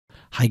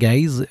Hi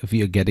guys, if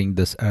you're getting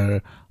this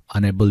error,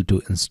 unable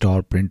to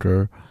install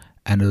printer,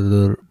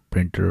 another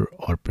printer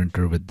or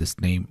printer with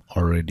this name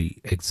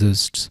already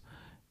exists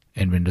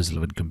in Windows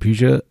 11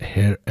 computer.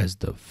 Here is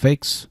the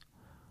fix.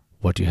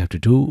 What you have to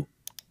do,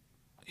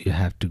 you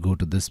have to go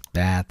to this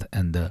path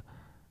and the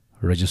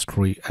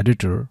registry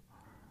editor.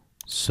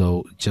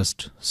 So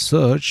just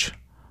search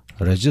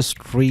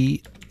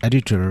registry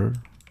editor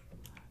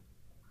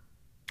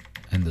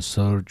in the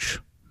search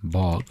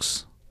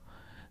box.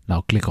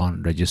 Now click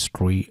on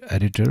registry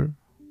editor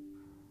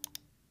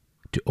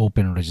to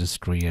open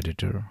registry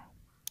editor.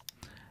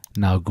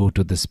 Now go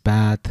to this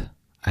path.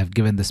 I've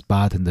given this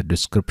path in the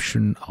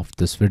description of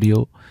this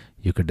video.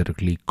 You could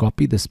directly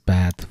copy this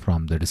path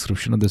from the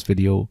description of this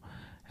video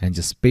and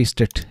just paste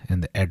it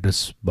in the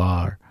address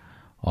bar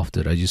of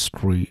the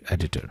registry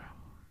editor.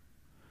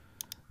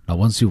 Now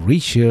once you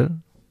reach here,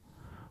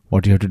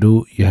 what you have to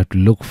do, you have to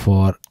look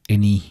for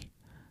any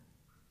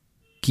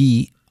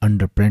key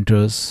under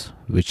printers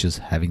which is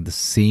having the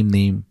same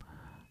name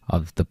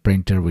of the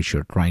printer which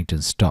you're trying to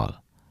install.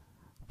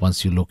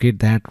 Once you locate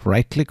that,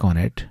 right click on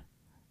it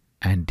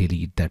and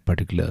delete that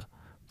particular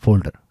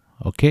folder.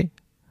 Okay,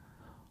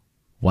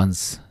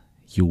 once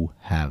you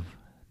have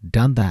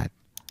done that,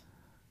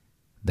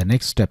 the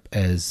next step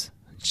is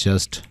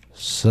just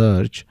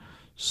search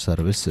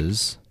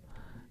services.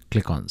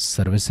 Click on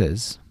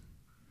services.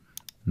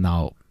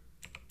 Now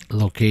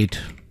locate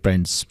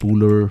print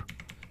spooler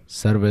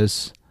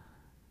service,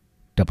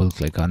 double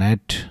click on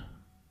it,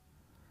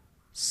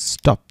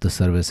 stop the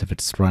service if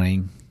it's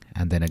running,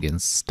 and then again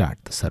start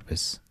the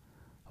service.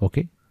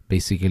 Okay,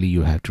 basically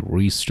you have to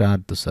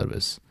restart the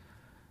service.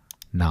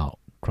 Now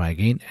try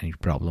again and your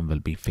problem will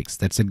be fixed.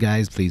 That's it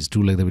guys. Please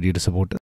do like the video to support us.